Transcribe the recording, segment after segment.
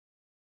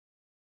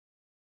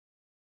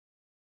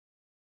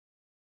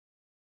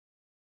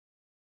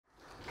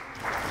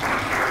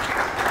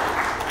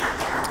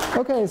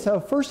Okay, so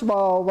first of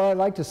all, what I'd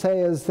like to say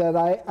is that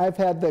I've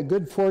had the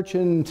good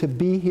fortune to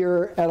be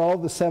here at all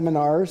the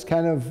seminars,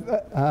 kind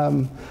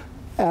of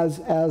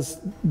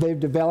as they've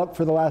developed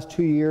for the last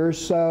 2 years.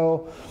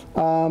 So,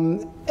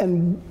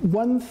 and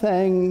one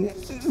thing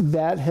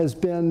that has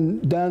been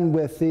done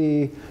with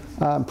the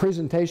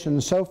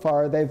presentations so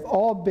far, they've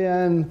all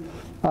been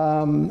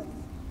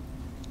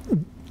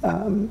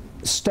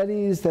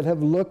studies that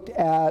have looked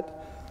at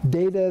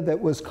data that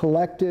was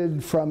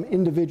collected from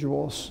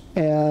individuals,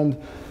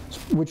 and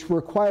which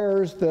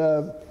requires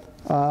the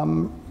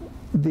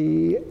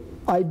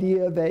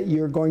idea that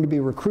you're going to be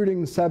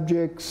recruiting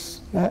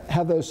subjects,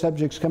 have those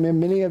subjects come in.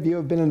 Many of you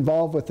have been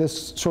involved with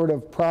this sort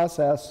of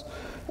process,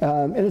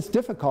 and it's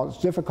difficult.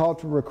 It's difficult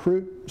to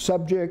recruit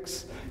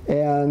subjects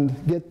and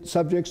get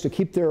subjects to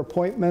keep their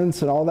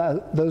appointments and all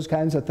that, those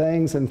kinds of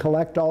things, and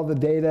collect all the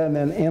data and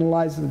then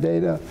analyze the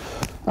data.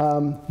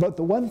 But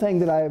the one thing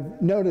that I've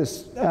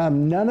noticed,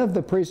 none of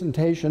the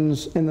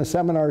presentations in the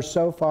seminars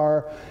so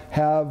far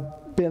have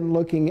been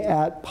looking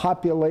at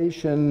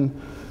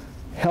population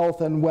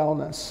health and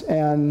wellness.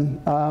 And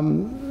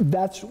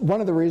that's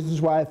one of the reasons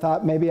why I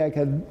thought maybe I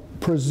could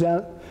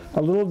present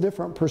a little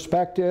different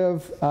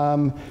perspective,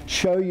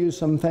 show you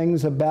some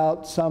things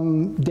about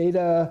some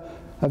data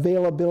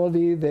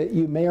availability that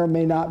you may or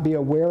may not be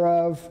aware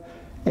of,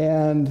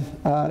 and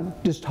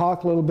just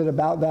talk a little bit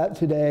about that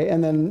today,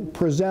 and then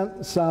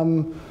present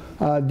some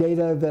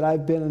data that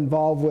I've been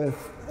involved with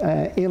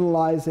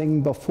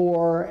analyzing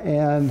before,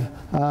 and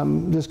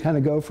just kind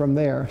of go from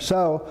there.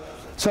 So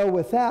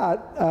with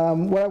that,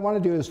 what I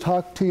want to do is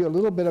talk to you a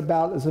little bit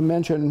about, as I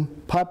mentioned,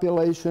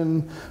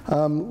 population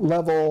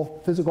level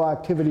physical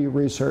activity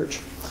research.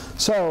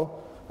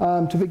 So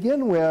to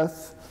begin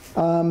with,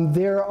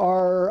 there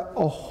are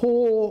a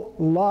whole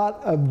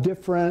lot of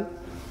different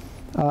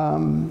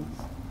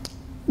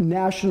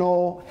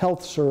national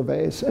health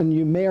surveys, and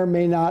you may or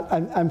may not,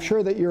 I'm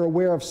sure that you're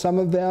aware of some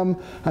of them.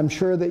 I'm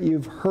sure that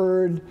you've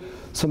heard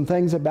some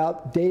things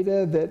about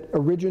data that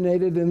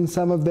originated in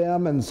some of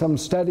them, and some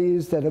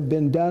studies that have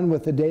been done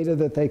with the data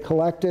that they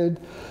collected.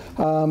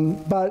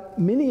 But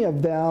many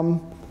of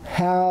them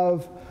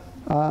have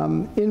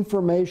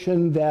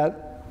information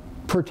that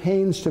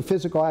pertains to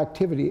physical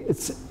activity.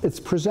 It's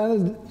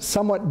presented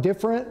somewhat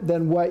different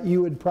than what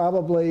you would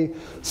probably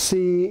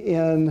see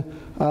in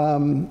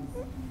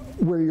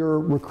where you're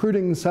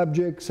recruiting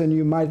subjects and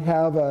you might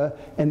have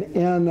an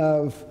N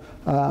of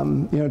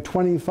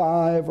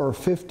 25 or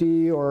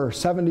 50 or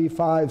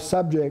 75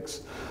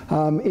 subjects.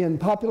 In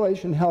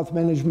population health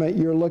management,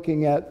 you're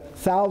looking at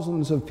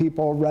thousands of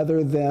people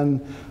rather than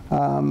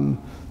 20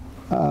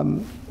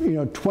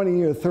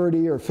 or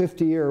 30 or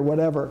 50 or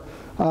whatever.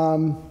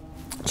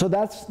 So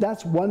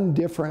that's one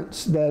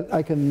difference that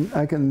I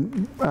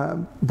can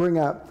bring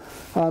up.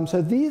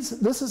 So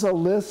this is a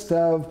list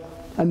of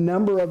a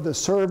number of the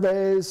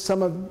surveys,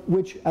 some of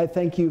which I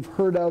think you've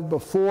heard of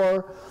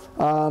before.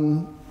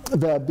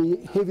 The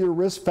behavior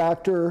risk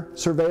factor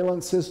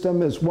surveillance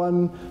system is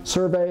one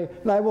survey.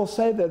 And I will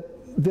say that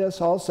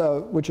this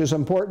also, which is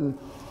important,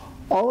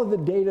 all of the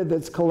data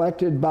that's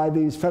collected by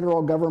these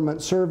federal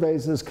government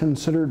surveys is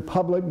considered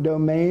public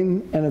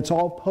domain, and it's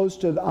all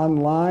posted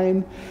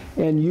online,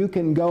 and you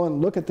can go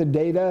and look at the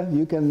data.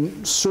 You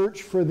can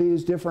search for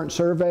these different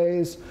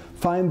surveys,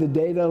 find the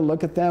data,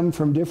 look at them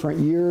from different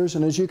years,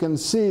 and as you can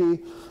see,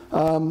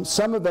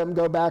 some of them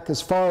go back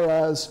as far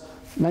as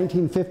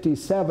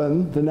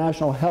 1957, the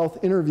National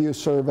Health Interview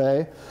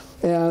Survey.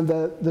 And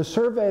the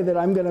survey that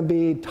I'm going to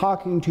be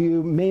talking to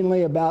you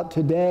mainly about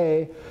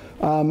today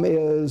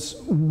is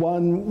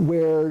one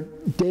where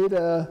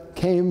data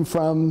came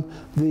from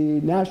the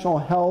National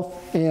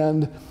Health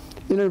and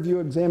Interview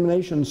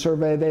Examination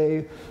Survey.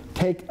 They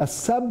take a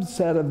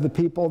subset of the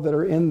people that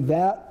are in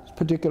that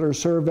particular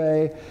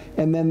survey,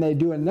 and then they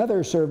do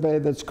another survey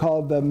that's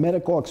called the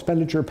Medical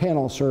Expenditure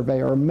Panel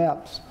Survey, or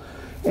MEPS.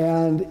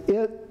 And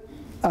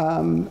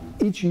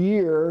each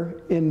year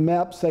in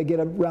MEPS, they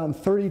get around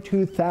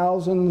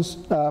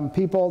 32,000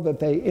 people that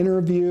they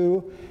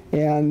interview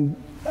and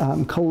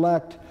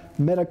collect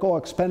medical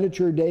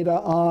expenditure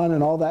data on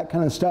and all that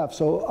kind of stuff.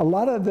 So a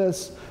lot of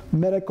this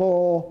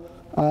medical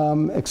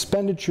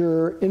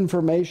expenditure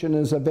information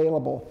is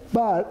available.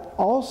 But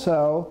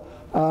also,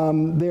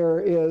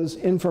 there is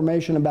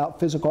information about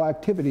physical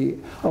activity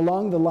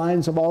along the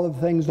lines of all of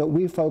the things that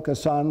we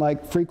focus on,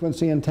 like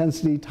frequency,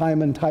 intensity,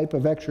 time, and type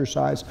of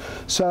exercise.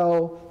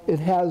 So it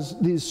has,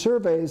 these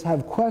surveys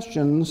have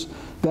questions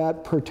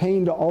that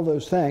pertain to all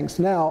those things.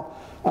 Now,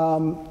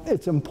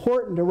 it's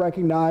important to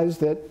recognize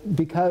that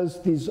because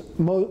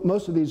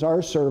most of these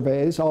are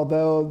surveys,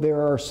 although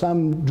there are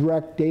some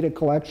direct data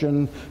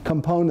collection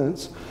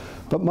components,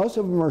 but most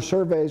of them are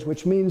surveys,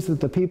 which means that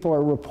the people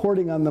are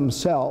reporting on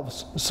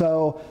themselves.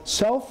 So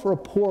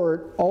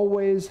self-report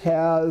always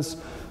has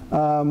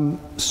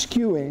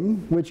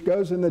skewing, which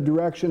goes in the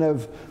direction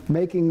of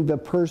making the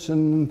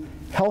person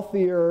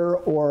healthier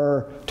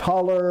or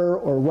taller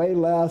or weigh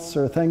less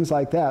or things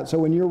like that. So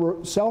when you're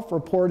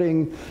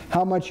self-reporting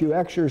how much you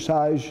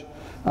exercise,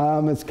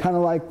 It's kind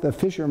of like the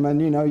fisherman,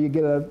 you know, you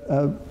get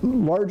a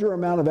larger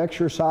amount of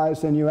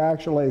exercise than you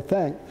actually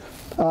think.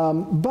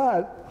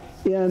 But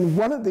in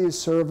one of these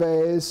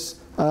surveys,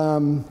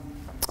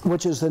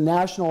 which is the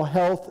National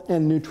Health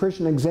and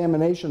Nutrition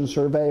Examination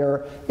Survey,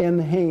 or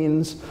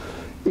NHANES,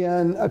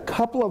 in a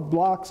couple of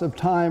blocks of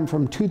time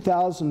from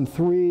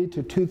 2003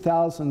 to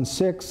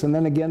 2006, and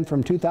then again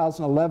from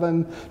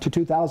 2011 to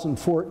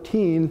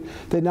 2014,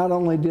 they not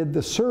only did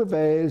the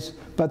surveys,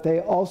 but they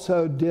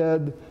also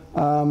did,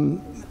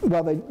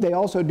 they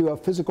also do a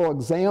physical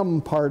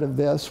exam part of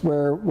this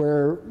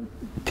where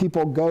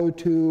people go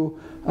to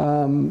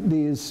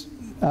these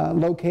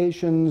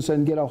locations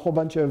and get a whole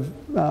bunch of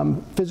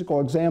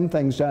physical exam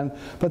things done.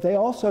 But they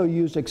also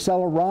used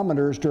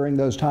accelerometers during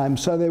those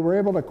times, so they were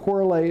able to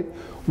correlate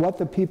what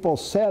the people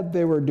said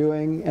they were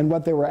doing and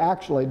what they were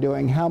actually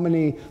doing, how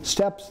many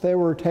steps they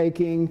were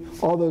taking,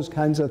 all those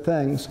kinds of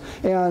things.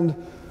 And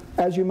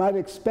as you might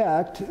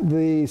expect,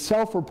 the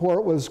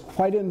self-report was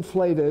quite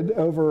inflated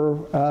over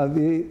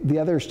the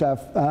other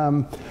stuff.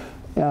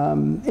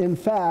 In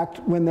fact,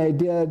 when they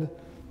did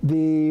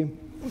the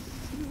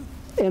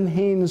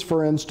NHANES,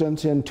 for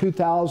instance, in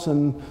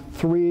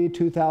 2003,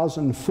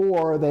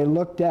 2004, they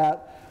looked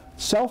at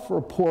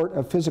self-report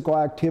of physical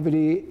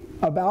activity.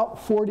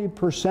 About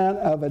 40%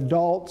 of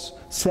adults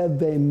said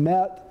they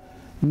met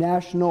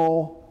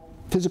national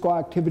physical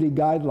activity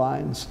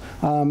guidelines.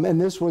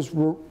 And this was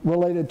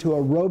related to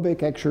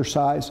aerobic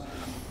exercise.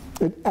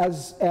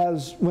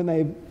 As when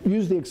they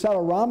used the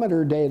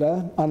accelerometer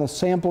data on a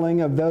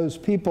sampling of those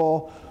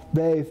people,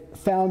 they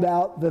found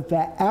out that the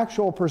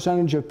actual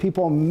percentage of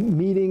people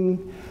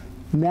meeting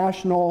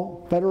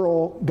national,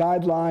 federal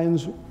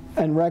guidelines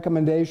and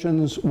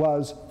recommendations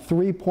was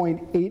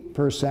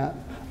 3.8%.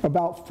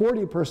 About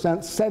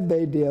 40% said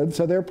they did,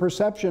 so their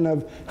perception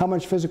of how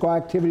much physical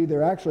activity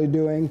they're actually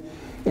doing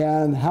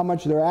and how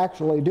much they're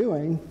actually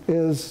doing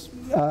is,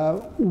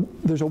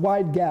 there's a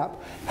wide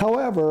gap.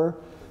 However,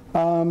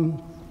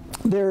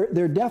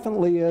 there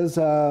definitely is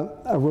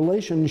a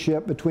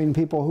relationship between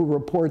people who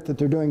report that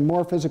they're doing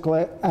more physical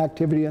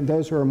activity and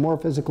those who are more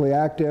physically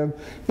active.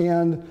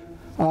 And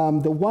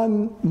the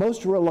one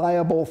most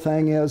reliable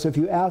thing is if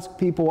you ask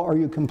people, are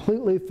you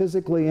completely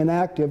physically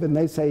inactive, and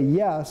they say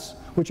yes,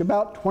 which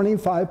about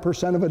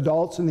 25% of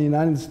adults in the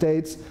United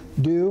States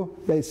do,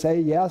 they say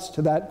yes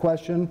to that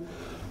question,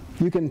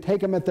 you can take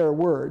them at their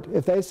word.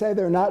 If they say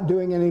they're not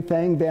doing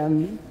anything,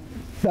 then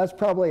that's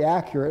probably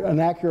accurate,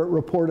 an accurate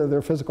report of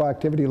their physical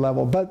activity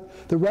level.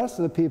 But the rest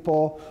of the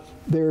people,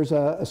 there's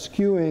a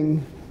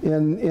skewing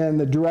in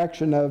the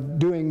direction of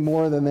doing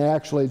more than they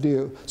actually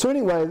do. So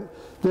anyway,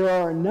 there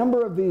are a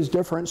number of these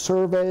different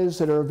surveys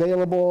that are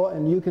available,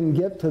 and you can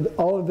get to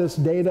all of this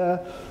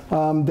data.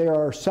 There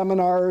are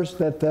seminars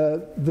that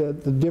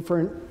the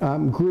different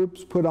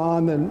groups put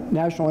on, the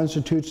National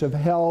Institutes of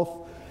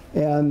Health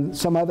and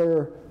some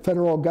other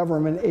federal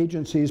government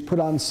agencies put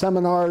on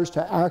seminars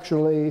to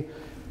actually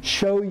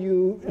show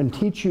you and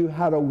teach you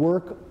how to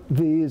work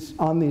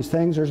on these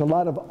things. There's a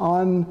lot of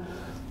online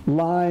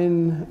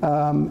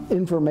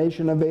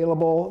information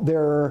available.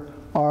 There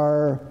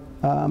are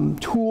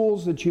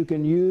tools that you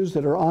can use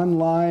that are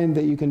online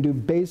that you can do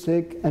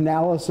basic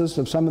analysis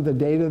of some of the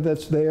data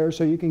that's there,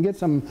 so you can get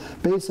some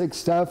basic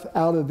stuff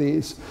out of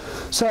these.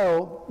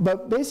 So,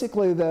 but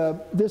basically,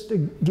 just to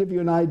give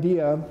you an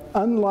idea,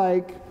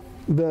 unlike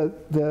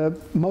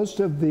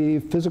most of the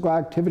physical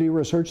activity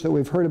research that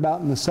we've heard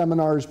about in the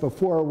seminars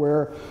before,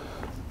 where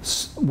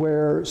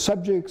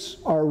subjects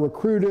are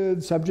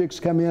recruited, subjects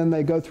come in,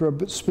 they go through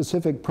a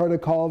specific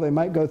protocol, they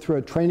might go through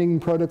a training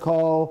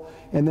protocol,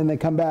 and then they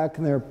come back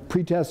and they're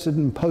pre-tested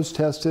and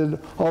post-tested,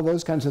 all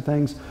those kinds of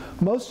things.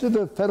 Most of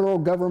the federal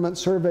government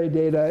survey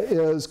data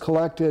is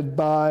collected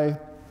by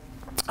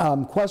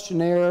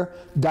questionnaire,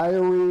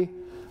 diary,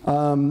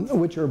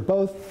 which are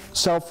both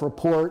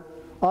self-report,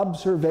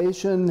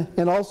 observation,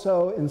 and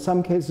also in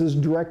some cases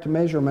direct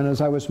measurement,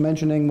 as I was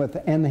mentioning with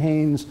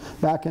NHANES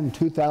back in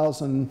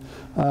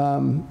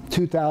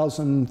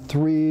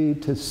 2003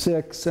 to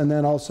 6, and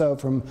then also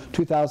from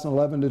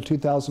 2011 to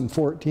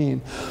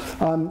 2014.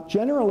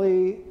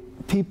 Generally,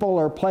 people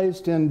are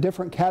placed in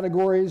different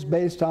categories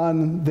based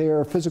on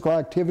their physical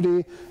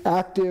activity.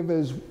 Active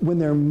is when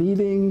they're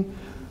meeting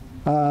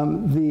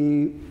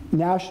the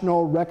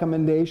national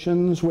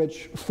recommendations,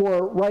 which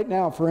right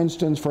now, for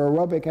instance, for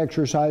aerobic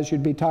exercise,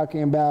 you'd be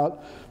talking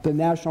about the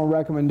national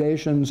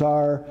recommendations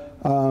are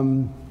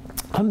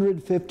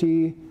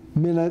 150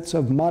 minutes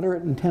of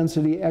moderate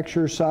intensity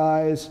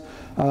exercise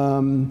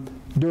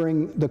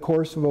during the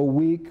course of a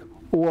week,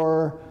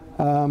 or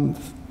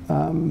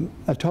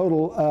a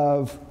total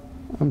of,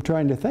 I'm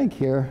trying to think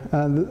here,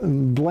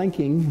 I'm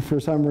blanking for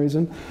some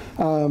reason,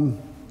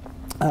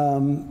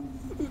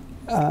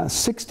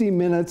 60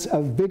 minutes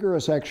of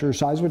vigorous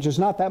exercise, which is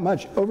not that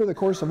much, over the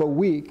course of a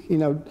week,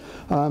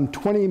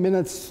 20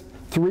 minutes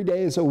 3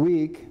 days a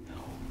week,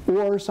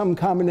 or some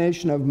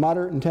combination of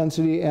moderate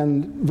intensity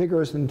and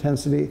vigorous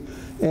intensity.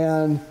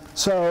 And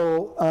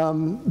so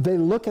they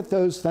look at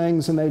those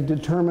things and they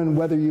determine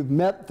whether you've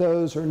met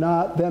those or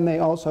not. Then they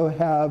also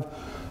have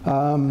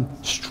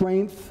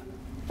strength,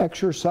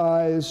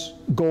 exercise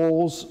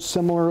goals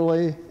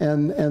similarly,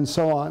 and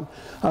so on.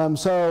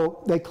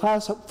 So they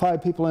classify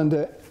people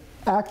into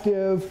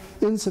active,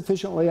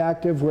 insufficiently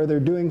active, where they're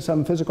doing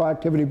some physical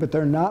activity, but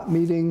they're not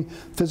meeting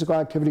physical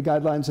activity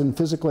guidelines, and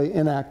physically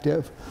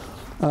inactive.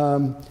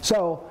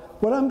 So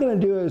what I'm going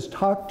to do is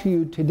talk to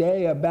you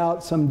today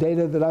about some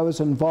data that I was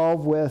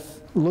involved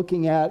with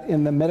looking at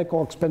in the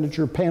medical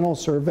expenditure panel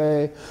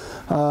survey.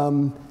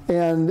 The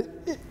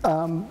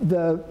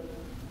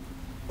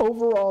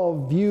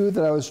overall view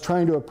that I was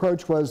trying to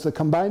approach was the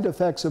combined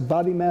effects of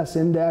body mass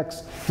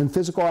index and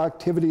physical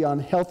activity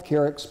on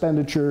healthcare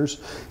expenditures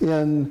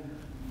in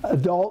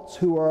adults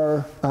who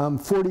are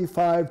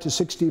 45 to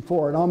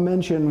 64. And I'll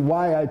mention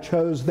why I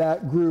chose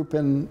that group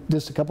in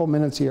just a couple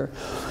minutes here.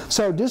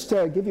 So just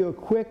to give you a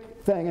quick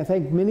thing, I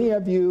think many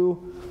of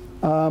you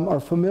are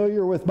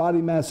familiar with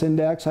body mass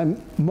index.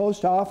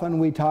 Most often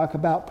we talk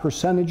about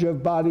percentage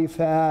of body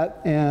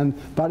fat and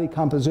body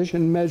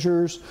composition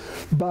measures,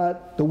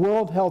 but the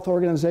World Health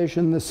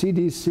Organization, the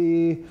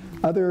CDC,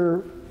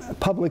 other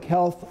public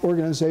health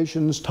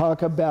organizations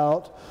talk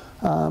about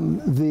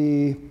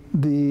the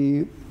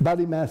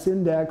body mass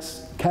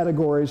index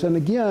categories. And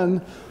again,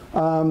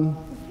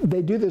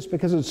 they do this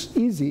because it's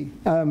easy.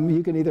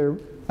 You can either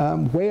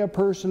weigh a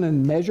person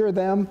and measure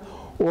them,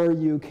 or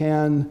you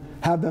can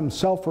have them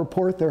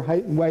self-report their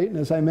height and weight. And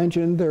as I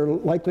mentioned, they're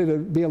likely to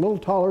be a little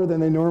taller than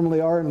they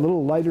normally are and a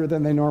little lighter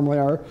than they normally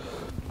are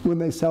when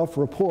they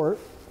self-report.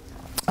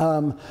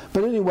 But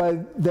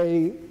anyway,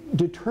 they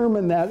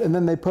determine that, and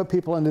then they put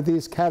people into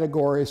these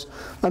categories: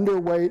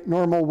 underweight,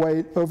 normal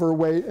weight,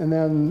 overweight, and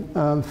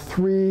then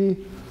 3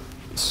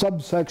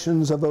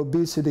 subsections of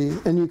obesity.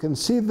 And you can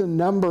see the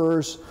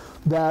numbers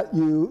that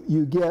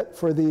you get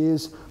for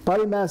these.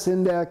 Body mass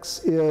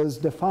index is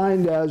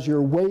defined as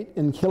your weight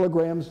in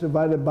kilograms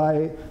divided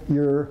by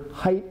your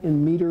height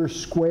in meters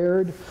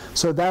squared.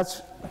 So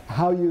that's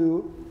how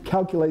you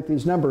calculate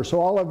these numbers. So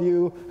all of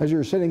you, as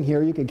you're sitting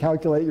here, you can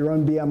calculate your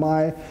own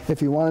BMI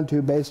if you wanted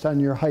to based on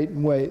your height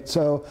and weight.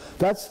 So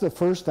that's the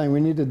first thing. We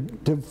need to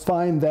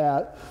define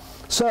that.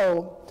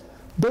 So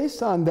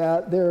based on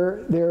that,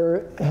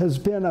 there has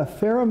been a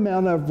fair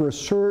amount of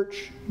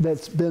research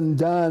that's been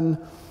done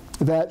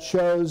that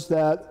shows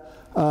that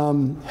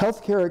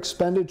healthcare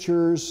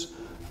expenditures,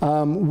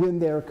 when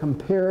they're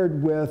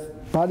compared with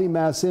body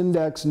mass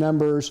index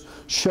numbers,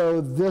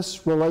 show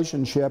this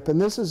relationship. And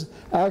this is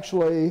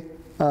actually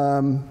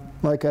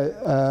like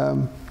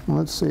a,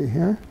 let's see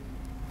here.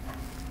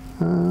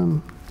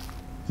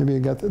 Maybe you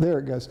got there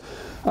it goes.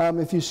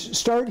 If you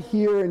start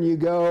here and you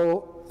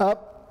go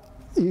up,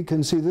 you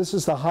can see this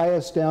is the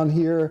highest down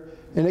here,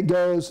 and it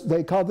goes,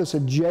 they call this a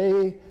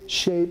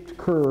J-shaped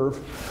curve.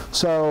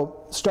 So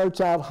starts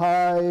out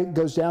high,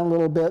 goes down a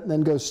little bit, and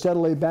then goes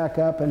steadily back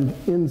up and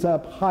ends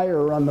up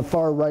higher on the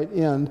far right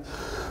end.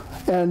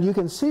 And you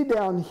can see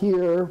down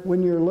here,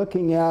 when you're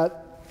looking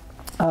at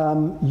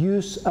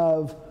use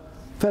of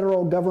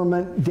federal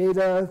government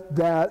data,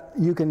 that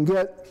you can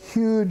get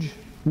huge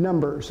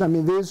numbers. I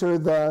mean, these are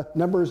the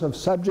numbers of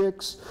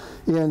subjects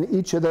in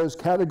each of those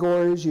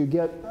categories. You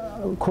get,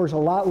 of course, a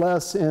lot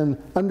less in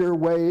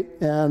underweight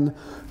and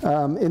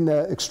in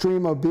the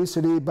extreme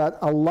obesity, but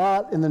a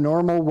lot in the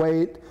normal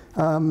weight.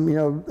 You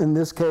know, in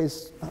this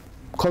case,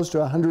 close to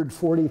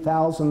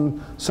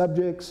 140,000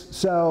 subjects.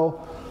 So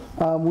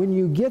when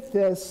you get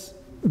this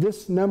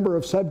number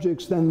of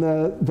subjects, then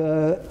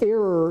the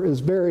error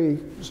is very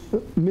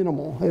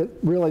minimal. It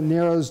really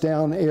narrows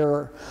down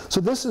error.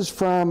 So this is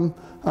from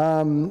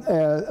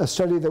a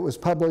study that was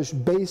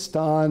published based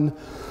on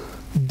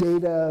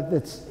data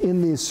that's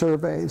in these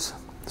surveys.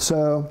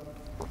 So,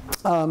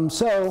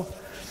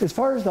 as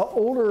far as the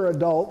older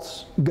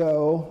adults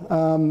go,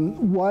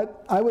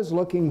 what I was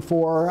looking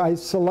for, I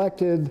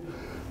selected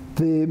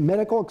the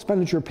medical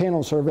expenditure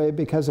panel survey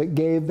because it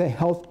gave the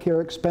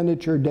healthcare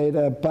expenditure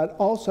data, but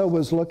also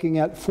was looking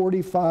at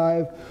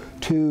 45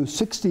 to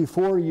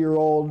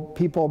 64-year-old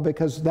people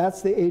because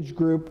that's the age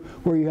group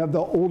where you have the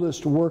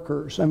oldest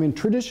workers. I mean,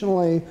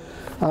 traditionally,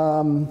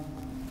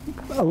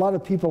 a lot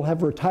of people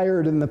have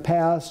retired in the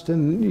past,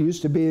 and it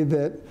used to be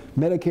that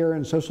Medicare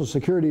and Social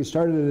Security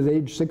started at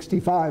age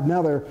 65.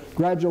 Now they're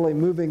gradually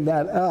moving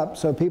that up,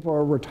 so people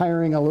are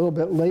retiring a little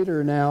bit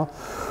later now.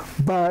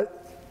 But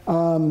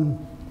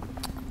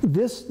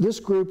this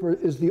group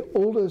is the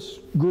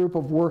oldest group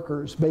of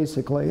workers,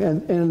 basically.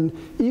 And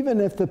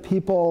even if the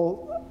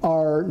people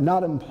are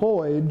not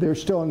employed, they're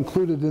still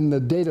included in the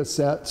data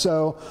set.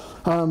 So,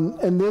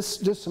 and this,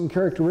 just some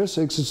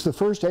characteristics, it's the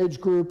first age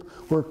group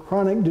where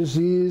chronic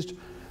disease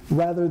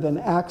rather than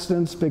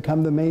accidents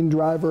become the main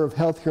driver of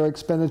healthcare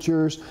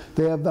expenditures.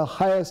 They have the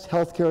highest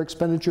healthcare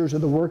expenditures of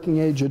the working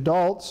age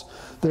adults.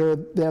 They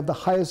have the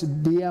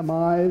highest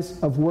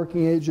BMIs of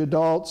working age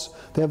adults.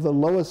 They have the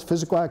lowest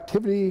physical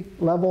activity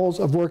levels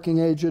of working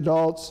age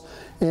adults.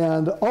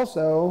 And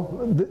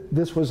also,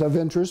 this was of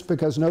interest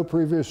because no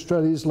previous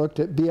studies looked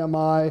at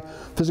BMI,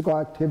 physical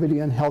activity,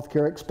 and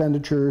healthcare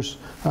expenditures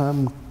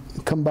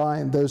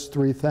combined, those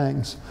three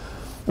things,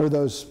 or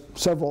those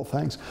several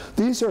things.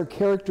 These are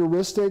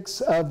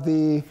characteristics of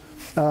the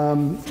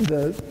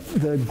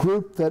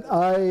group that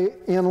I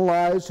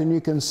analyzed, and you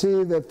can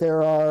see that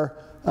there are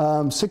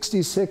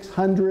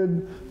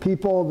 6,600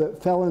 people that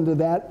fell into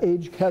that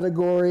age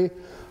category,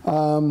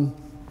 and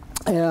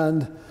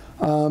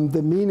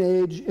the mean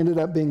age ended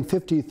up being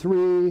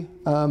 53.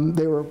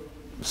 They were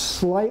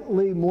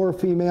slightly more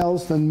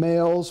females than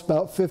males,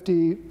 about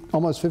 50,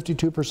 almost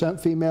 52%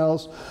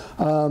 females,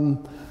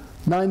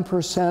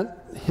 9%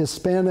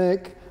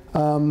 Hispanic,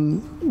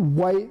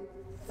 white,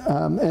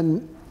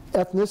 and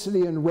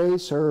ethnicity and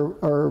race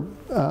are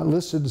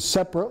listed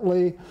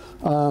separately.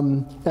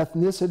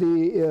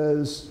 Ethnicity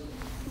is,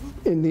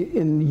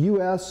 in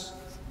U.S.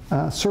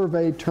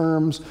 Survey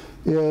terms,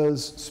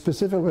 is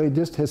specifically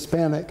just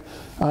Hispanic.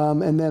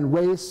 And then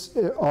race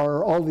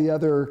are all the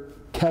other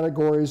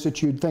categories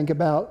that you'd think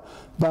about.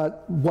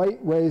 But white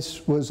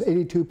race was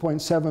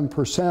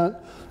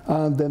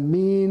 82.7%. The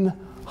mean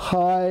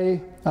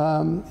high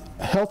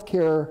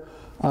healthcare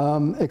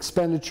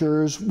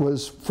expenditures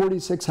was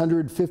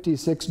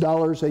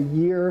 $4,656 a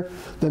year.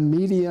 The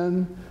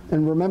median,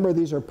 and remember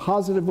these are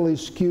positively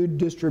skewed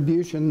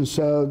distributions,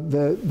 so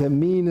the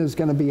mean is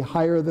going to be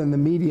higher than the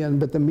median,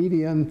 but the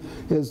median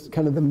is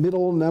kind of the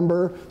middle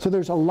number. So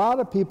there's a lot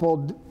of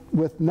people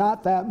with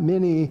not that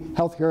many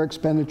healthcare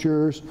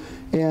expenditures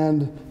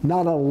and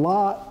not a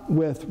lot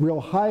with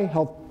real high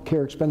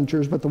healthcare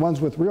expenditures, but the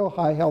ones with real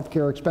high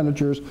healthcare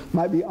expenditures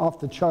might be off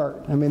the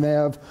chart. I mean, they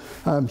have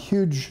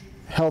huge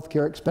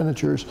healthcare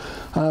expenditures.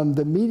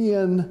 The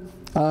median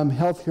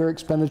healthcare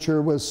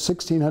expenditure was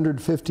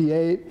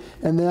 $1,658,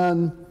 and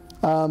then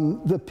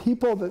the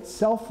people that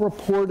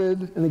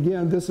self-reported, and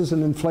again, this is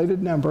an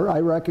inflated number,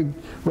 I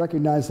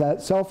recognize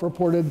that,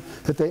 self-reported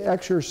that they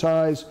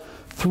exercise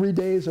 3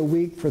 days a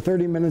week for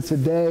 30 minutes a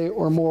day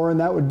or more, and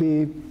that would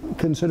be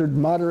considered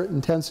moderate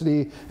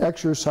intensity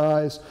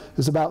exercise,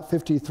 is about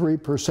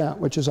 53%,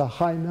 which is a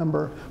high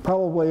number.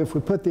 Probably if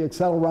we put the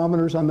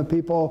accelerometers on the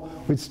people,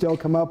 we'd still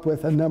come up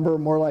with a number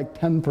more like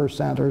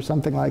 10% or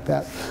something like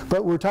that.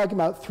 But we're talking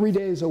about 3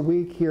 days a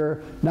week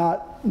here,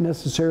 not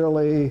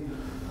necessarily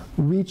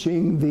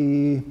reaching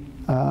the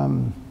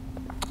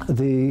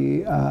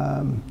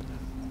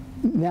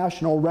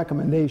national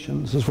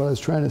recommendations, is what I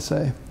was trying to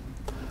say.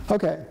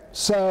 Okay,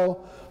 so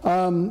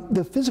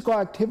the physical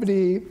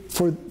activity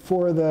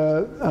for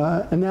the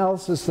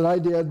analysis that I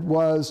did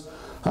was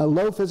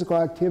low physical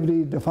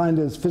activity, defined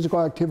as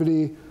physical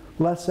activity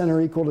less than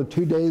or equal to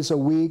 2 days a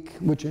week,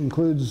 which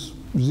includes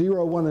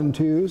 0, 1, and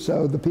 2.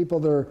 So the people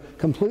that are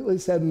completely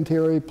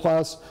sedentary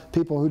plus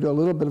people who do a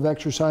little bit of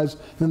exercise.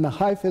 And then the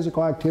high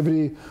physical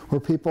activity were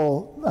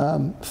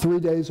people 3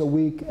 days a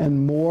week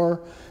and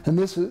more. And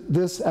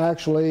this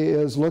actually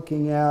is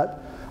looking at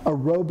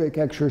aerobic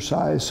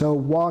exercise, so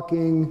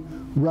walking,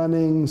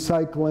 running,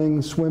 cycling,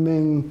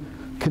 swimming,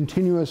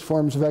 continuous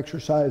forms of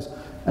exercise.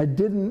 I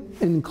didn't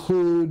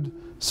include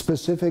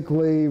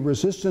specifically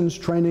resistance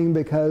training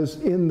because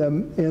in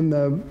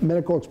the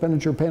medical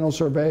expenditure panel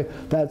survey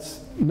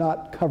that's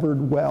not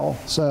covered well.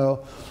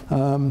 So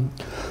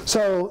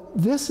so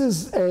this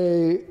is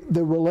the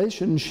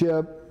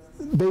relationship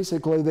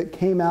basically that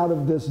came out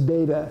of this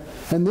data,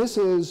 and this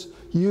is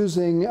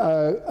using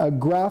a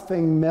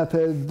graphing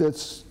method that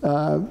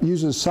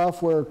uses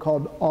software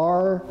called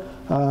R.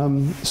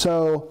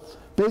 So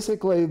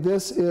basically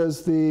this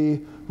is the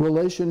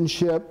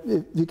relationship.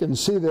 If you can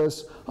see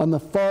this on the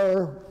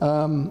far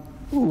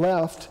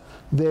left,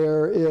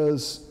 there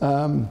is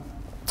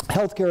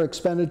healthcare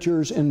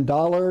expenditures in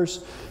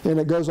dollars, and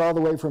it goes all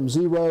the way from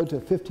 0 to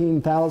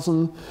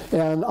 15,000.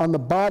 And on the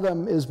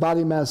bottom is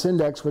body mass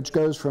index, which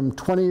goes from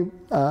 20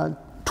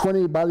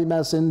 body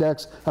mass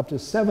index up to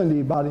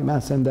 70 body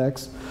mass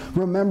index.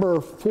 Remember,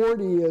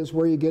 40 is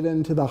where you get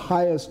into the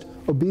highest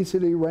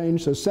obesity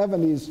range, so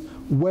 70 is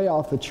way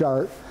off the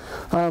chart.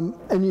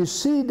 And you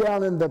see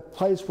down in the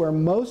place where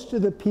most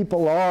of the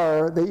people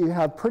are that you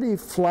have pretty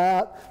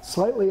flat,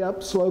 slightly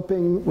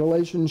upsloping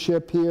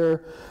relationship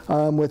here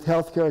with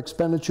healthcare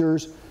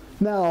expenditures.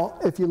 Now,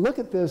 if you look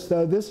at this,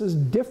 though, this is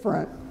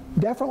different.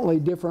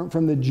 Definitely different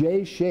from the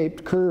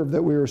J-shaped curve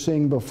that we were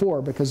seeing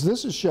before, because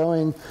this is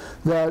showing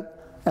that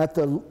at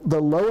the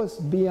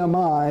lowest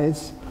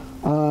BMIs,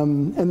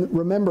 and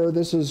remember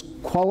this is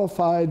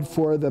qualified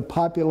for the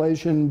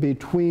population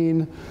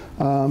between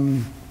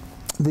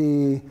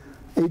the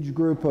age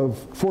group of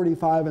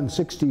 45 and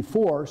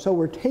 64, so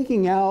we're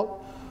taking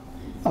out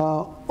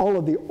all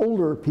of the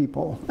older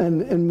people,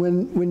 and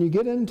when you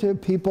get into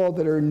people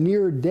that are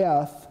near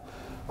death,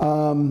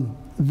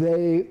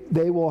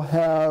 they will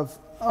have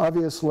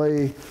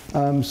obviously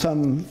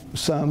some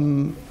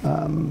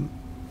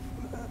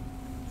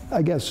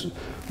I guess,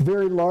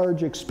 very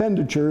large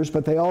expenditures,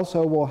 but they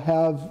also will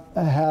have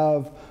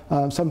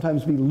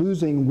sometimes be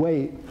losing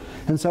weight.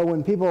 And so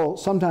when people,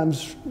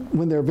 sometimes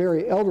when they're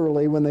very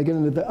elderly, when they get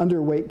into the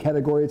underweight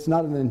category, it's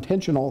not an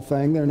intentional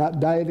thing. They're not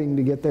dieting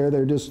to get there.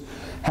 They're just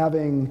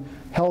having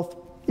health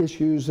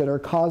issues that are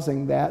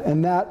causing that.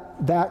 And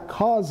that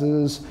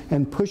causes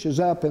and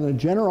pushes up in a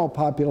general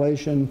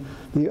population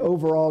the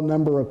overall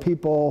number of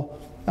people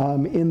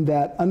in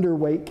that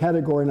underweight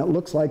category, and it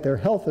looks like their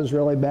health is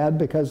really bad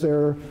because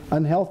they're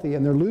unhealthy,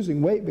 and they're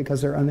losing weight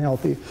because they're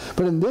unhealthy.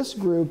 But in this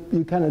group,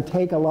 you kind of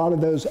take a lot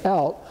of those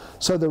out,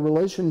 so the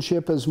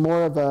relationship is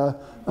more of a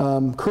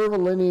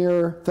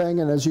curvilinear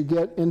thing, and as you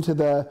get into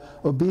the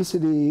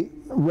obesity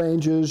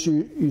ranges,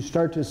 you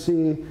start to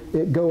see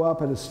it go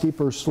up at a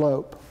steeper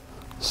slope.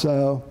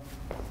 So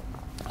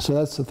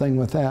that's the thing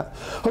with that.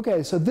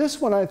 Okay, so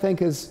this one I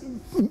think is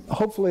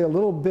hopefully a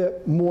little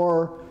bit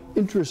more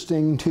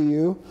interesting to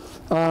you.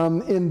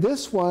 In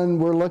this one,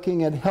 we're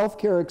looking at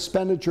healthcare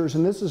expenditures,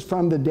 and this is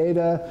from the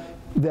data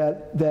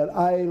that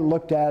I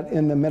looked at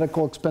in the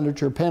medical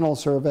expenditure panel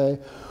survey,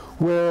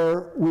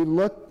 where we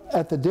look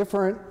at the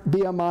different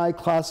BMI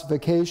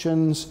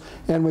classifications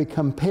and we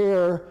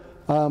compare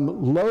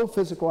low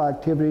physical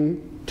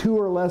activity, 2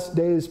 or less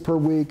days per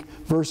week,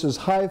 versus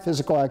high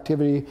physical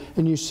activity,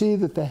 and you see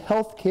that the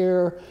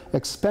healthcare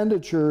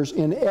expenditures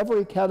in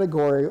every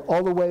category,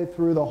 all the way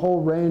through the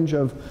whole range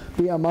of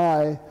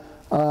BMI,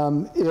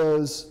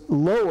 is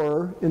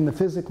lower in the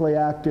physically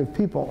active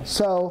people.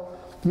 So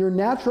your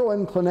natural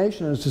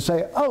inclination is to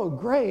say, oh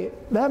great,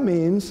 that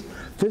means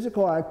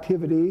physical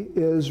activity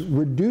is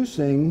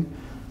reducing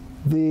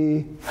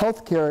the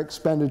healthcare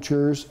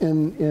expenditures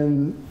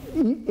in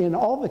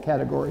all the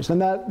categories, and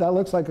that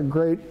looks like a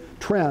great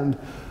trend.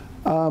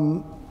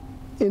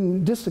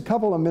 In just a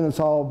couple of minutes,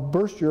 I'll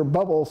burst your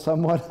bubble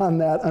somewhat on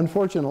that,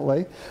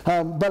 unfortunately.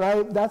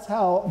 But that's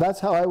how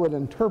I would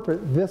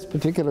interpret this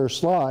particular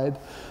slide.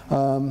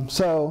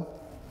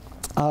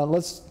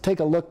 Let's take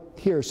a look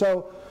here.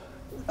 So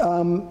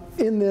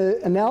in the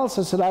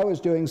analysis that I was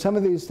doing, some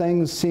of these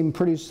things seem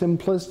pretty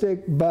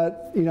simplistic,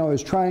 but I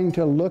was trying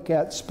to look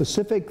at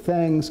specific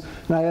things,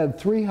 and I had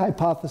 3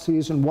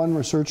 hypotheses and 1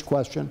 research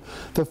question.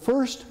 The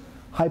first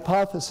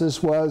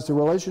hypothesis was the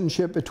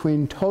relationship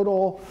between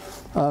total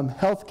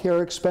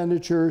healthcare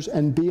expenditures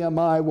and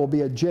BMI will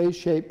be a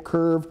J-shaped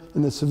curve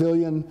in the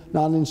civilian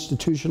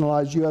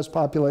non-institutionalized U.S.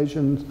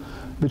 populations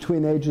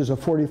between ages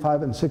of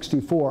 45 and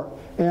 64.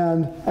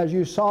 And as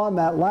you saw in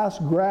that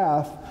last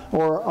graph,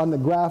 or on the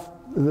graph,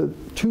 the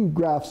 2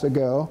 graphs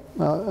ago,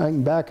 I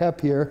can back up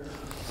here,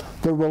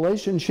 the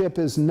relationship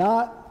is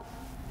not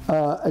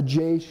a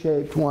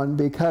J-shaped one,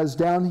 because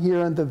down here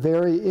at the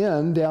very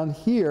end, down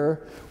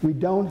here, we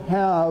don't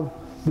have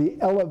the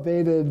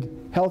elevated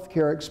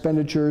healthcare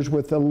expenditures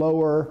with the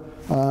lower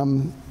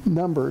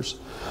numbers.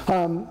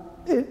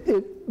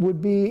 It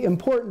would be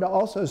important to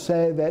also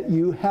say that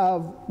you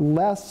have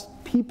less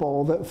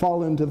people that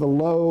fall into the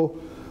low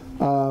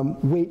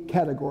weight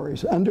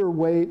categories.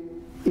 Underweight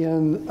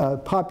in a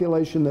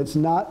population that's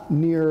not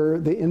near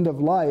the end of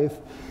life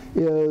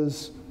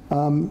is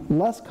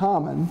less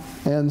common,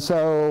 and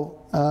so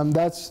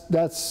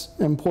that's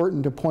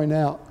important to point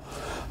out.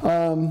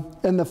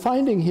 And the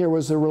finding here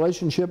was the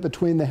relationship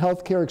between the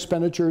healthcare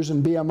expenditures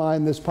and BMI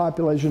in this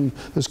population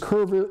is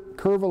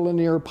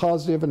curvilinear,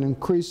 positive, and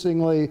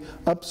increasingly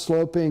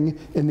upsloping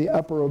in the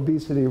upper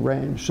obesity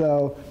range.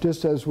 So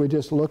just as we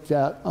just looked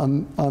at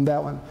on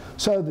that one.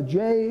 So the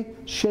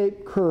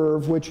J-shaped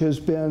curve, which has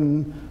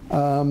been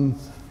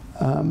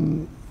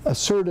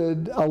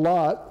asserted a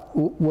lot,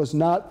 was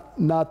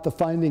not the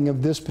finding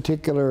of this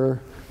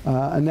particular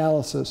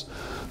analysis.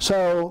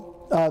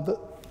 So the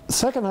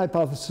second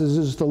hypothesis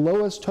is the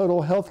lowest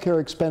total healthcare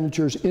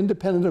expenditures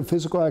independent of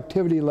physical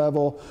activity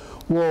level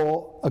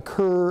will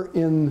occur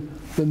in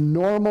the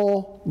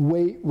normal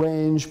weight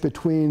range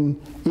between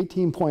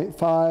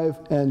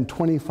 18.5 and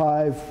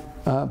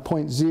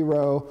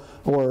 25.0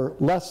 or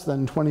less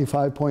than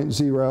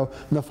 25.0.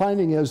 And the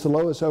finding is the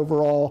lowest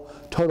overall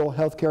total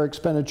healthcare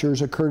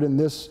expenditures occurred in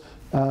this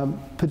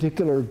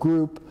particular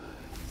group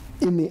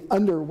in the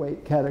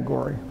underweight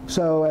category.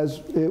 So as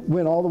it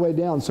went all the way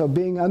down, so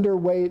being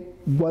underweight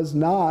was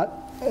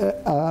not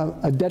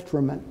a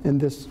detriment in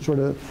this sort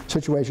of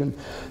situation.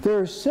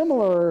 There's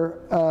similar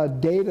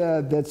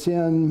data that's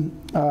in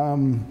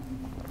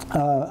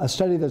a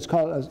study that's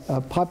called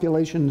a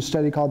population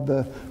study called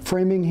the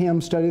Framingham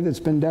study that's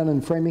been done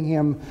in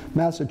Framingham,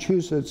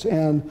 Massachusetts,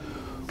 and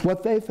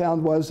what they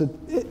found was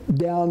that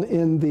down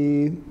in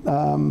the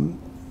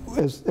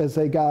as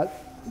they got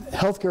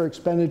healthcare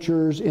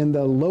expenditures in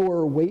the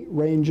lower weight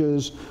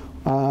ranges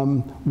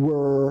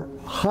were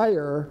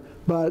higher,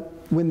 but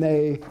when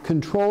they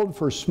controlled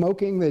for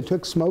smoking, they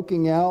took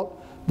smoking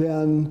out,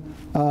 then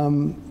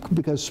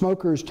because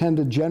smokers tend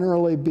to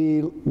generally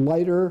be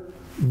lighter,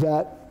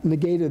 that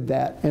negated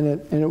that, and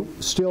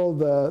it still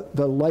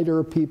the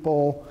lighter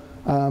people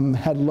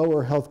had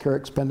lower healthcare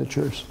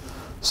expenditures.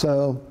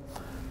 So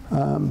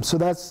So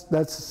that's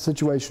the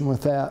situation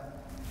with that.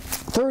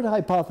 Third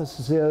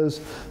hypothesis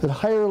is that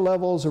higher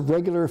levels of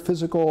regular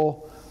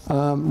physical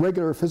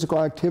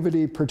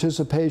activity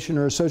participation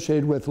are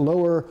associated with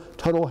lower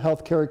total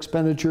healthcare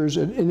expenditures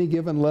at any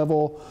given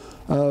level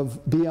of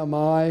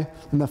BMI.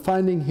 And the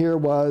finding here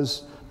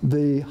was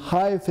the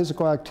high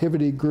physical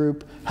activity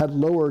group had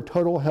lower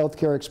total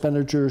healthcare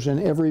expenditures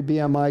in every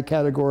BMI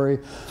category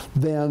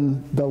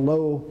than the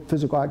low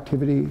physical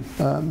activity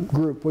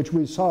group, which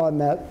we saw in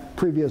that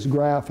previous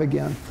graph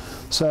again.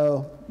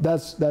 So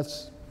that's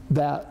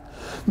that.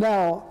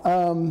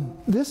 Now,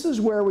 this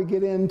is where we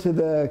get into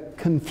the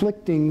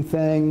conflicting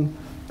thing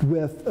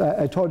with,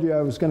 I told you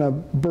I was going to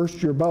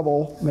burst your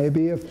bubble,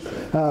 maybe,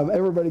 if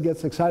everybody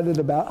gets excited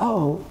about,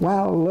 oh,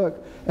 wow,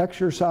 look,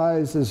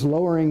 exercise is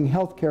lowering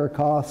healthcare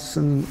costs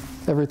and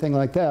everything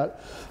like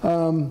that.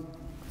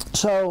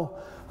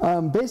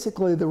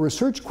 Basically, the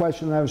research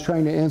question I was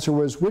trying to answer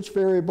was, which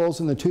variables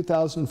in the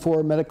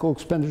 2004 Medical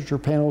Expenditure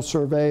Panel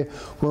survey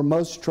were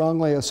most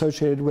strongly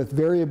associated with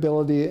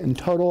variability in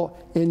total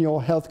annual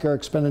healthcare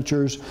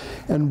expenditures,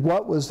 and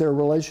what was their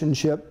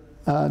relationship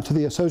to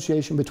the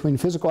association between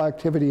physical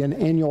activity and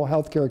annual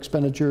healthcare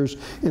expenditures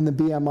in the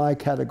BMI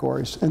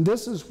categories. And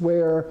this is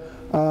where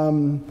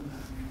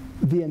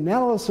the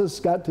analysis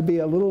got to be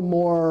a little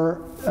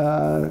more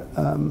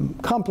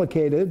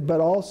complicated, but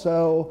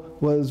also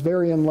was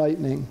very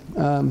enlightening.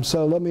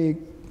 So let me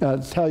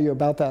tell you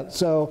about that.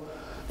 So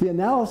the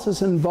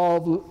analysis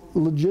involved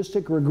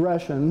logistic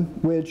regression,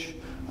 which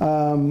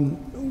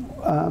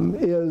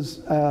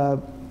is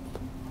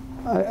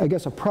I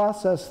guess a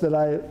process that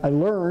I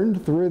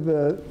learned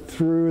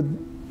through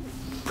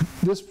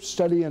this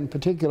study in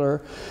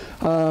particular.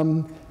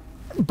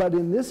 But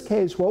in this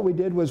case, what we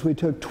did was we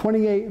took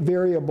 28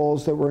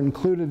 variables that were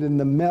included in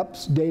the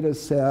MEPS data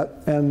set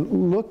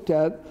and looked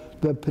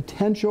at the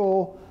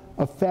potential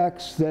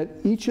effects that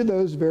each of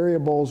those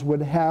variables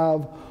would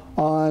have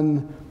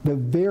on the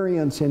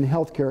variance in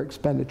healthcare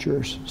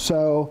expenditures.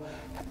 So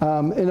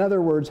in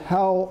other words,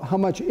 how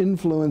much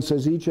influence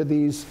does each of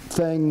these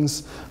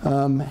things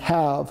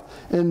have?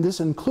 And this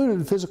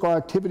included physical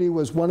activity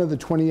was one of the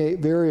 28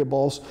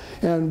 variables,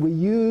 and we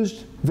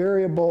used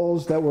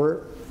variables that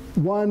were,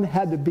 one,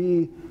 had to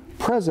be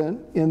present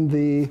in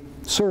the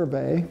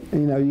survey. You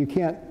know, you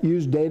can't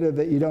use data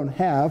that you don't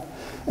have.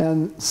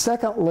 And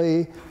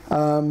secondly,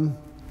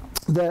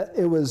 that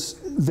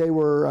they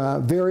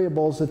were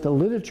variables that the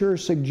literature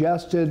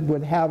suggested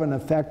would have an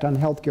effect on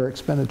healthcare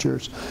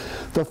expenditures.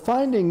 The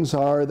findings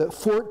are that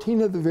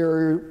 14 of the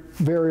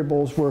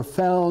variables were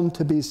found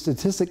to be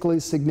statistically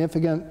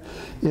significant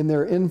in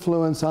their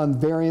influence on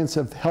variance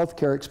of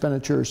healthcare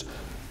expenditures,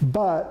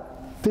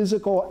 but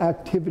physical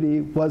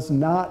activity was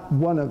not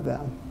one of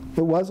them.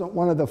 It wasn't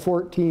one of the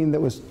 14 that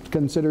was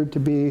considered to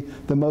be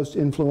the most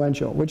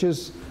influential, which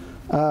is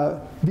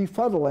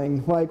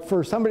befuddling. Like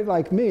for somebody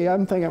like me,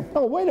 I'm thinking,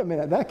 oh, wait a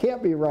minute, that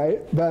can't be right.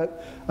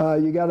 But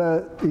you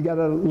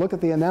gotta look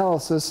at the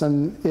analysis,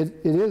 and it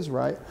is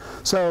right.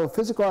 So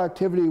physical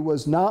activity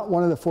was not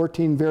one of the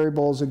 14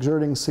 variables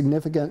exerting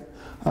significant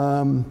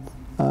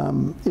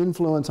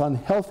influence on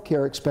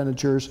healthcare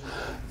expenditures.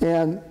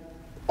 And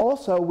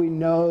also we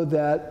know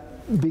that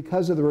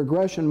because of the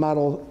regression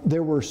model,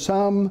 there were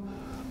some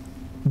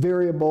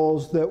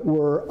variables that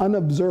were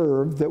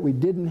unobserved that we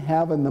didn't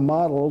have in the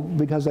model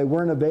because they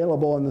weren't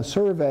available in the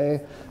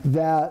survey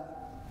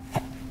that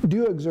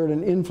do exert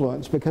an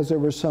influence, because there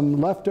was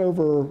some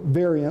leftover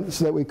variance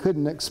that we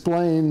couldn't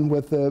explain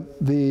with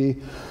the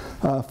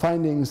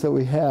findings that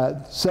we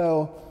had.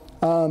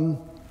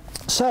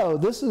 So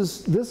this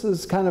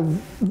is kind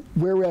of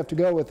where we have to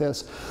go with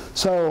this.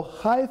 So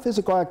high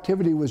physical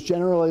activity was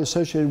generally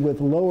associated with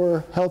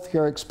lower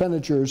healthcare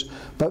expenditures,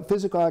 but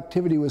physical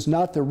activity was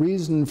not the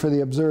reason for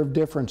the observed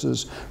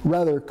differences.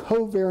 Rather,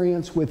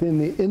 covariance within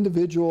the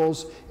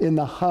individuals in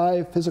the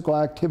high physical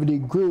activity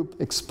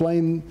group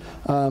explained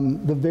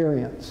the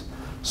variance.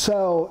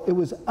 So it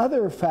was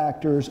other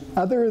factors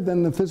other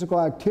than the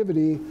physical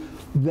activity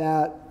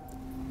that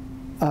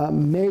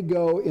may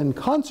go in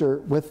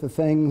concert with the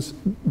things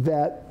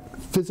that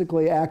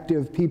physically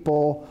active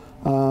people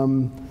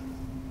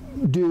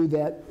do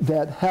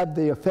that had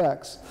the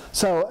effects.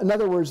 So in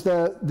other words,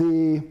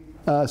 the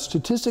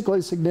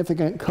statistically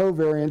significant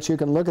covariants, you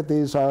can look at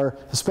these, are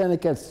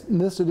Hispanic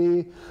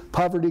ethnicity,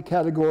 poverty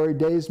category,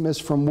 days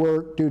missed from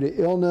work due to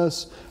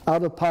illness,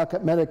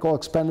 out-of-pocket medical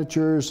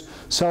expenditures,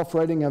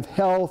 self-rating of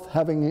health,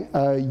 having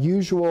a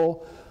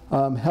usual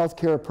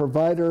healthcare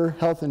provider,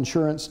 health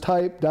insurance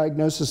type,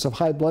 diagnosis of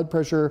high blood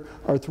pressure,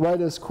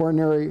 arthritis,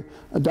 coronary,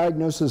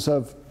 diagnosis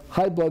of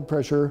high blood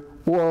pressure,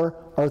 or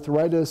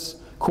arthritis,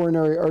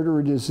 coronary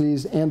artery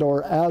disease, and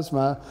or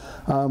asthma,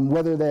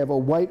 whether they have a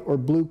white or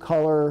blue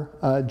collar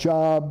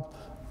job,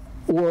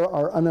 or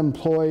are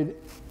unemployed,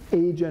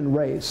 age and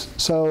race.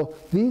 So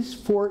these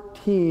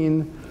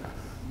 14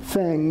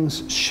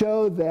 things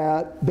show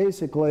that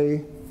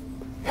basically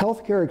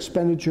healthcare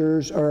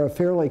expenditures are a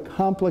fairly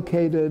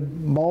complicated,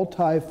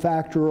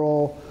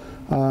 multifactorial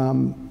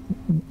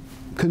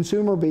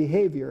consumer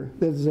behavior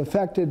that is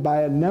affected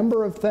by a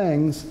number of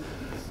things,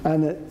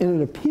 and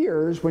it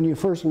appears when you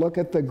first look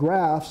at the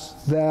graphs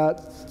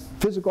that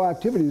physical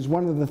activity is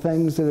one of the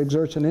things that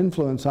exerts an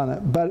influence on it.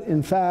 But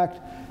in fact,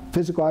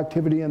 physical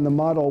activity in the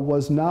model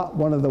was not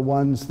one of the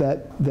ones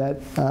that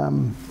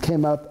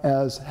came up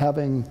as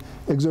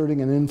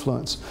exerting an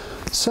influence.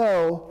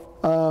 So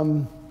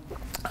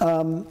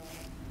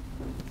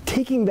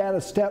taking that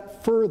a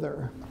step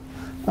further,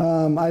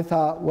 I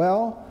thought,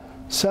 well,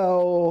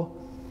 so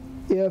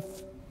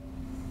if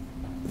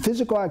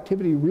physical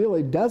activity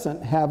really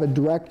doesn't have a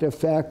direct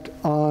effect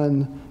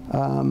on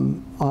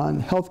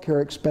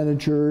healthcare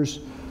expenditures,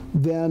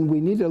 then we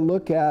need to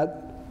look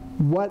at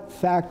what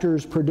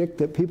factors predict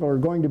that people are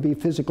going to be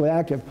physically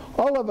active.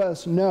 All of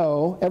us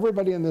know,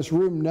 everybody in this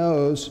room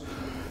knows,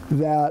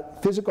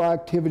 that physical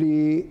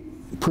activity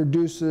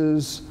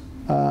produces,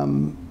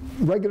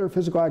 regular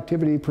physical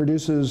activity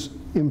produces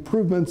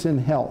improvements in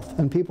health.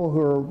 And people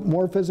who are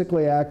more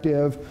physically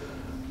active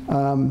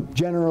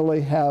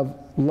generally have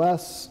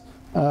less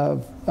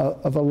of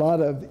a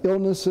lot of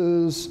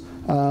illnesses.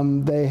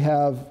 They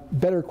have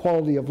better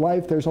quality of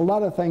life. There's a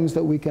lot of things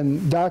that we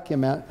can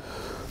document.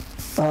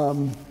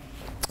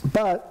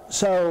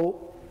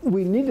 So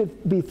we need to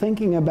be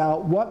thinking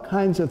about what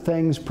kinds of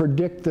things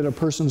predict that a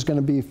person's going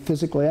to be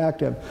physically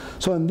active.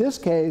 So in this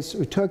case,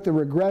 we took the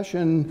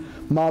regression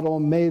model,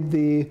 made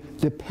the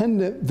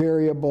dependent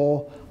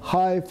variable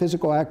high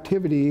physical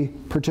activity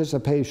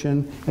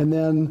participation, and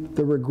then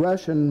the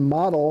regression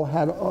model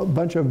had a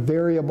bunch of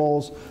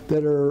variables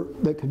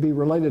that could be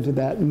related to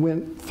that, and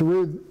went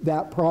through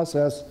that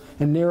process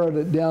and narrowed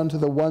it down to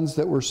the ones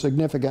that were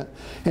significant.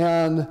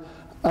 And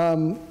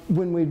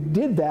when we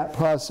did that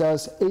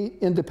process, 8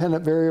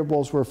 independent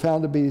variables were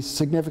found to be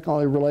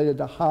significantly related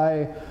to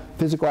high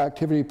physical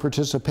activity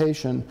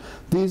participation.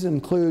 These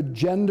include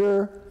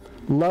gender,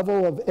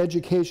 level of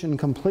education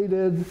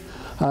completed,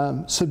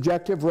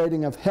 subjective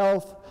rating of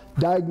health,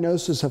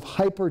 diagnosis of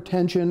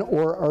hypertension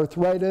or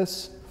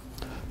arthritis,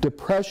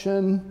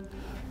 depression,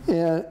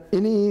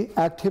 any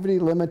activity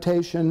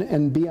limitation,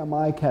 and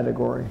BMI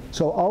category.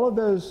 So all of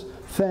those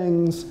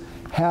things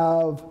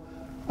have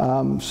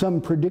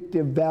some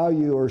predictive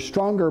value or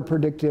stronger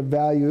predictive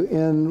value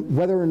in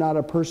whether or not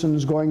a person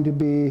is going to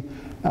be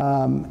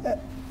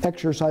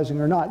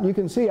exercising or not. And you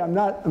can see I'm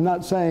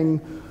not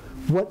saying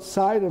what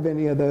side of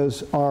any of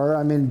those are.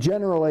 I mean,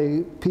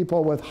 generally,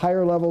 people with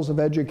higher levels of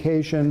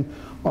education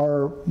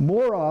are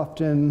more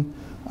often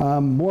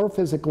more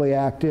physically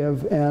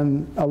active,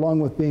 and along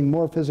with being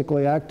more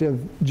physically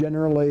active,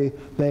 generally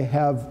they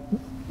have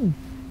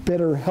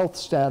better health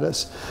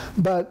status.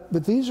 But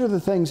these are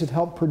the things that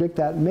help predict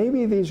that.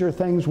 Maybe these are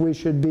things we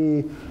should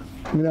be,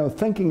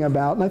 thinking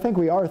about, and I think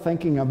we are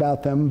thinking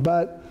about them,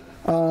 but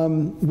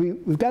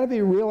we've got to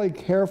be really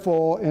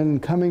careful in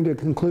coming to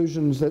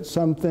conclusions that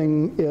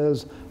something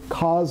is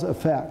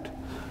cause-effect.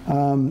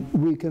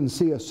 We can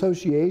see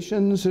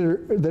associations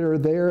that are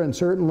there, and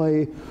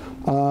certainly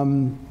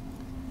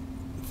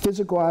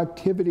physical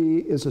activity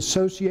is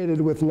associated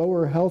with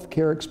lower health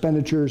care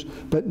expenditures,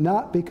 but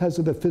not because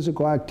of the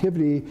physical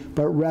activity,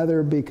 but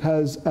rather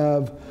because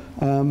of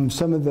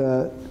some of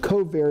the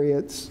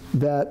covariates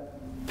that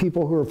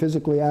people who are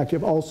physically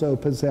active also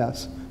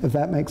possess, if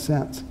that makes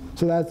sense.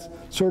 So that's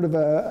sort of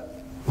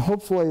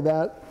hopefully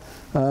that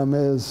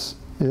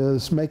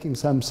is making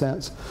some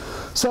sense.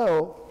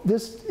 So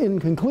this, in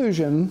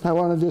conclusion, I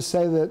want to just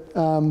say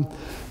that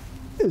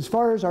as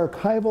far as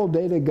archival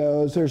data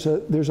goes, there's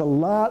a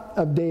lot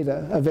of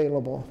data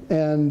available,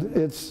 and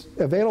it's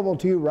available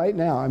to you right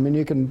now. I mean,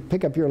 you can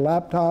pick up your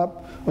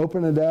laptop,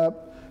 open it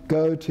up,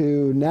 go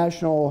to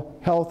National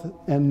Health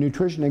and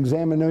Nutrition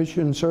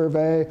Examination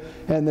Survey,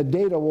 and the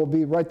data will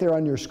be right there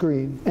on your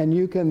screen. And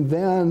you can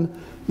then,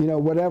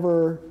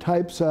 whatever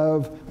types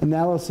of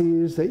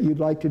analyses that you'd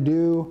like to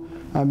do,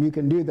 you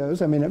can do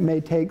those. I mean, it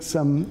may take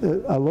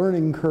a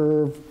learning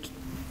curve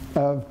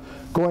of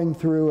going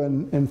through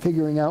and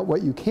figuring out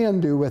what you can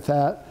do with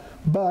that,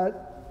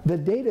 but the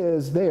data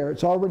is there,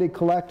 it's already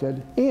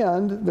collected.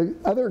 And the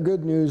other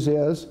good news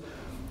is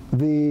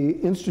the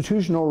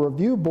Institutional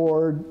Review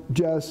Board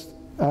just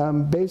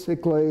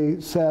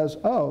basically says,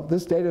 oh,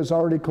 this data is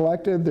already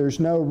collected, there's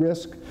no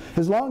risk,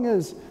 as long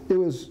as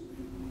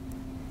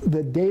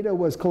the data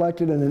was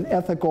collected in an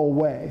ethical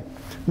way.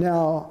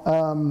 Now,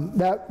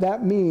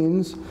 that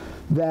means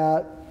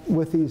that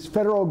with these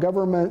federal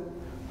government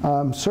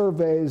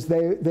surveys,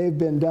 they've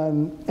been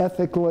done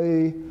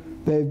ethically,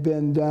 they've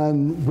been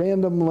done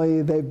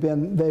randomly,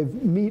 they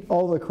meet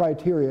all the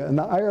criteria, and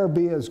the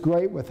IRB is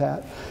great with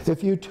that.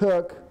 If you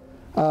took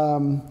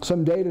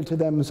some data to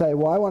them and say,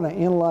 well, I want to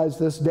analyze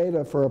this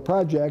data for a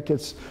project,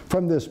 it's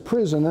from this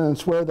prison, and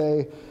it's where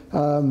they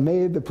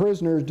made the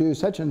prisoners do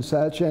such and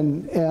such,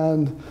 and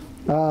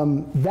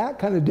that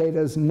kind of data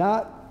is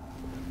not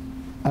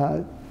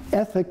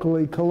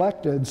ethically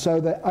collected,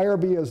 so the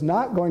IRB is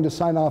not going to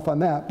sign off on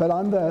that. But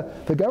on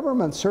the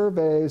government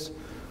surveys,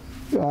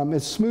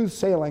 it's smooth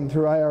sailing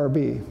through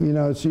IRB.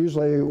 It's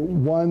usually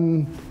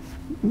one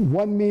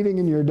one meeting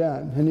and you're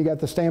done, and you got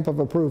the stamp of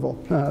approval,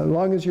 as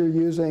long as you're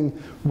using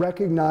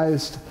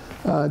recognized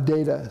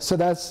data. So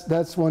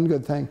that's one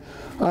good thing.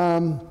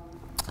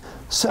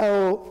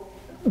 So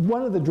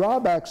one of the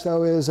drawbacks,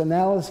 though, is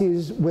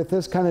analyses with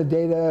this kind of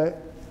data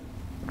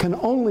can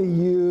only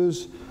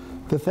use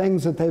the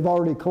things that they've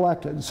already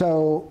collected.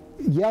 So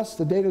yes,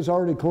 the data is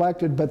already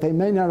collected, but they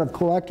may not have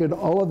collected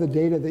all of the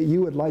data that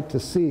you would like to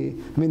see.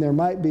 I mean, there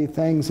might be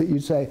things that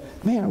you'd say,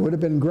 man, it would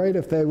have been great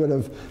if they would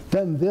have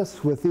done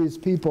this with these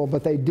people,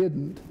 but they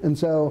didn't. And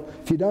so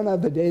if you don't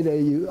have the data,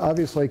 you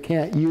obviously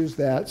can't use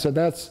that. So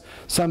that's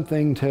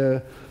something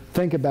to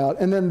think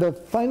about. And then the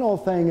final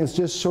thing is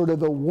just sort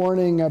of the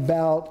warning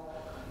about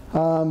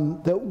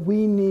that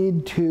we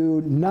need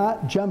to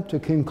not jump to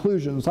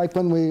conclusions. Like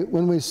when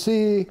we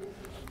see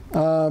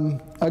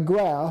a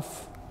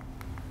graph,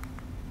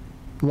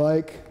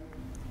 like,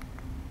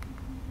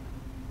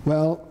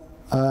 well,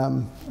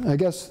 I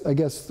guess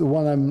the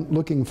one I'm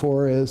looking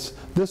for is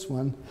this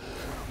one.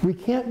 We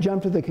can't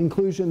jump to the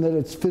conclusion that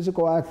it's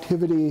physical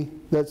activity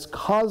that's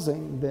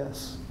causing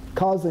this,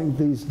 causing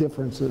these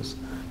differences.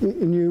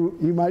 And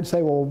you might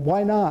say, well,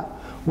 why not?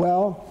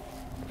 Well,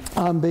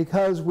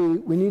 because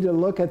we need to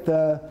look at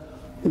the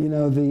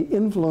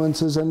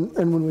influences, and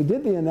when we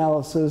did the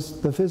analysis,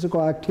 the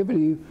physical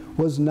activity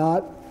was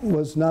not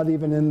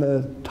even in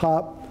the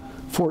top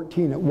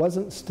 14. It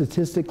wasn't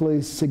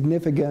statistically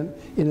significant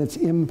in its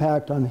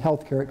impact on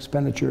healthcare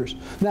expenditures.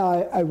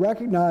 Now, I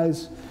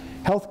recognize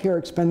healthcare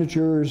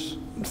expenditures,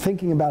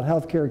 thinking about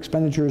healthcare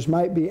expenditures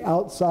might be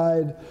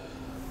outside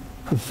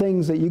the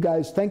things that you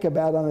guys think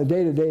about on a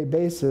day-to-day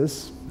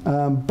basis,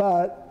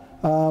 but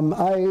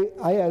I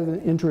had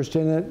an interest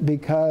in it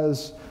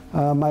because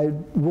I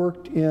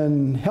worked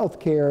in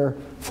healthcare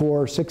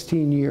for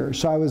 16 years.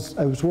 So I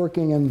was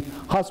working in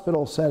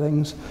hospital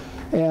settings,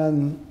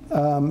 and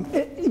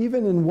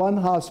even in one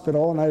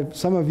hospital, and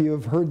some of you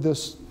have heard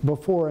this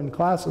before in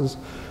classes,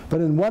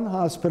 but in one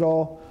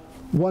hospital,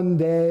 one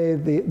day,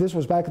 this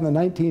was back in the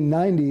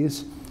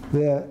 1990s,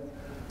 the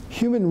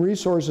human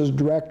resources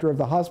director of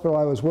the hospital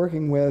I was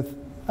working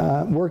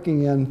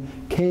in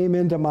came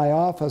into my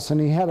office,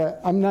 and he had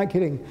I'm not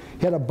kidding,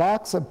 he had a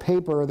box of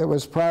paper that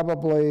was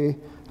probably,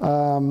 I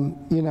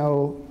don't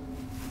know,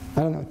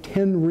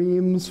 10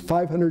 reams,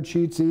 500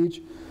 sheets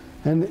each.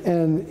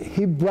 And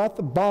he brought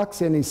the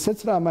box in, he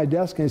sits it on my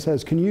desk and he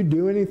says, can you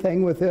do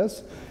anything with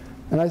this?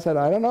 And I said,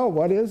 I don't know,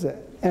 what is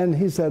it? And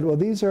he said, well,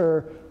 these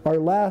are our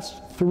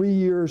last 3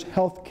 years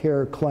health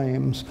care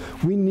claims.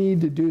 We need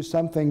to do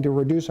something to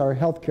reduce our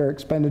health care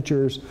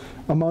expenditures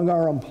among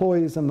our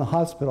employees in the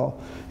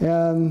hospital.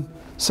 And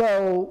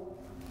so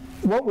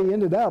what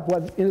ended up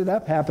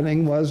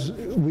happening was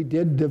we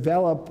did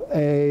develop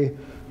an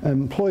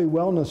employee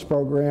wellness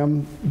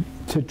program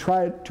to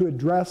try to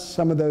address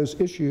some of those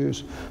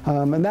issues,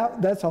 and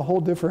that's a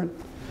whole different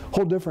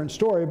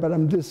story. But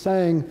I'm just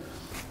saying,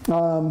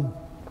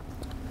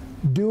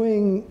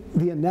 doing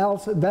the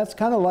analysis, that's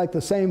kind of like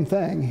the same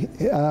thing.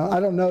 I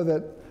don't know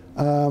that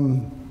I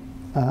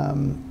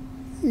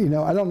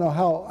don't know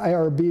how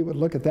IRB would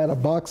look at that, a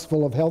box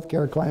full of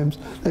healthcare claims.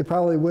 They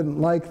probably wouldn't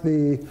like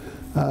the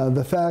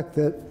fact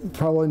that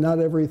probably not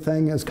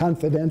everything is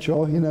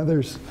confidential.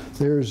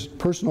 There's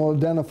personal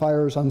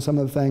identifiers on some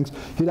of the things.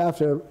 You'd have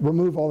to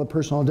remove all the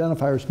personal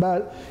identifiers.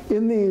 But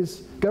in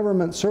these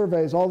government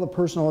surveys, all the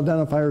personal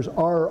identifiers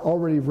are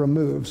already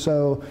removed.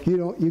 So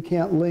you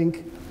can't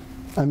link.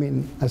 I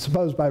mean, I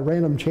suppose by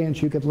random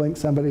chance you could link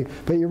somebody,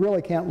 but you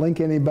really can't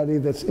link anybody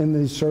that's in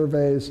these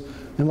surveys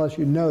unless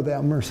you know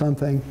them or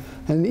something.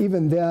 And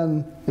even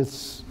then,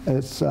 it's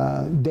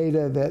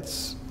data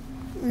that's,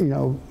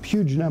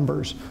 huge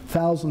numbers,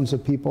 thousands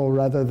of people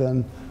rather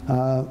than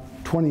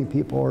 20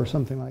 people or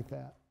something like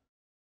that.